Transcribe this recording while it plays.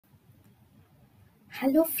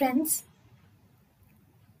Hello friends,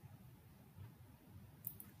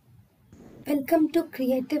 welcome to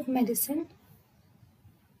Creative Medicine.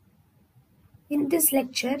 In this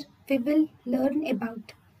lecture, we will learn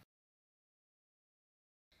about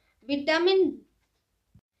Vitamin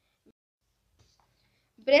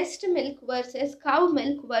breast milk versus cow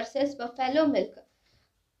milk versus buffalo milk.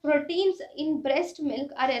 Proteins in breast milk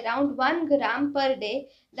are around 1 gram per day,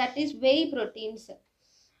 that is whey proteins.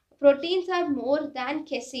 Proteins are more than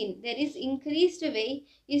casein. There is increased whey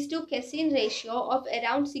is to casein ratio of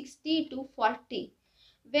around 60 to 40.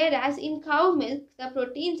 Whereas in cow milk, the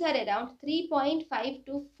proteins are around 3.5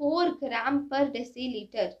 to 4 gram per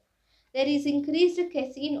deciliter. There is increased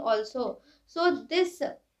casein also. So this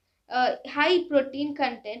high protein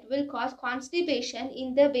content will cause constipation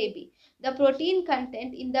in the baby. The protein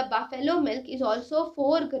content in the buffalo milk is also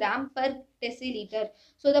 4 gram per deciliter.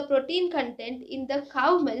 So the protein content in the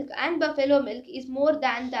cow milk and buffalo milk is more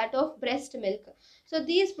than that of breast milk. So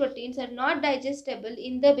these proteins are not digestible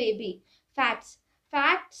in the baby. Fats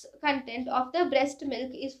content of the breast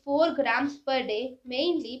milk is 4 grams per day.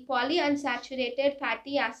 Mainly polyunsaturated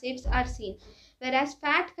fatty acids are seen, whereas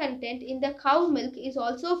fat content in the cow milk is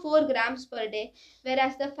also 4 grams per day,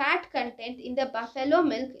 whereas the fat content in the buffalo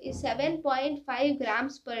milk is 7.5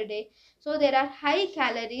 grams per day. So there are high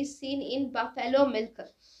calories seen in buffalo milk.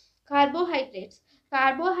 Carbohydrates.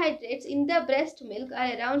 Carbohydrates in the breast milk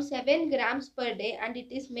are around 7 grams per day and it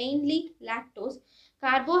is mainly lactose.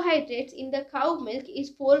 Carbohydrates in the cow milk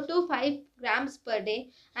is 4 to 5 grams per day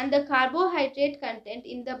and the carbohydrate content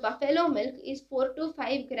in the buffalo milk is 4 to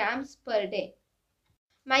 5 grams per day.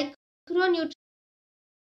 Micronutrients.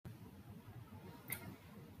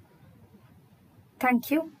 thank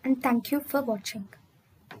you and thank you for watching.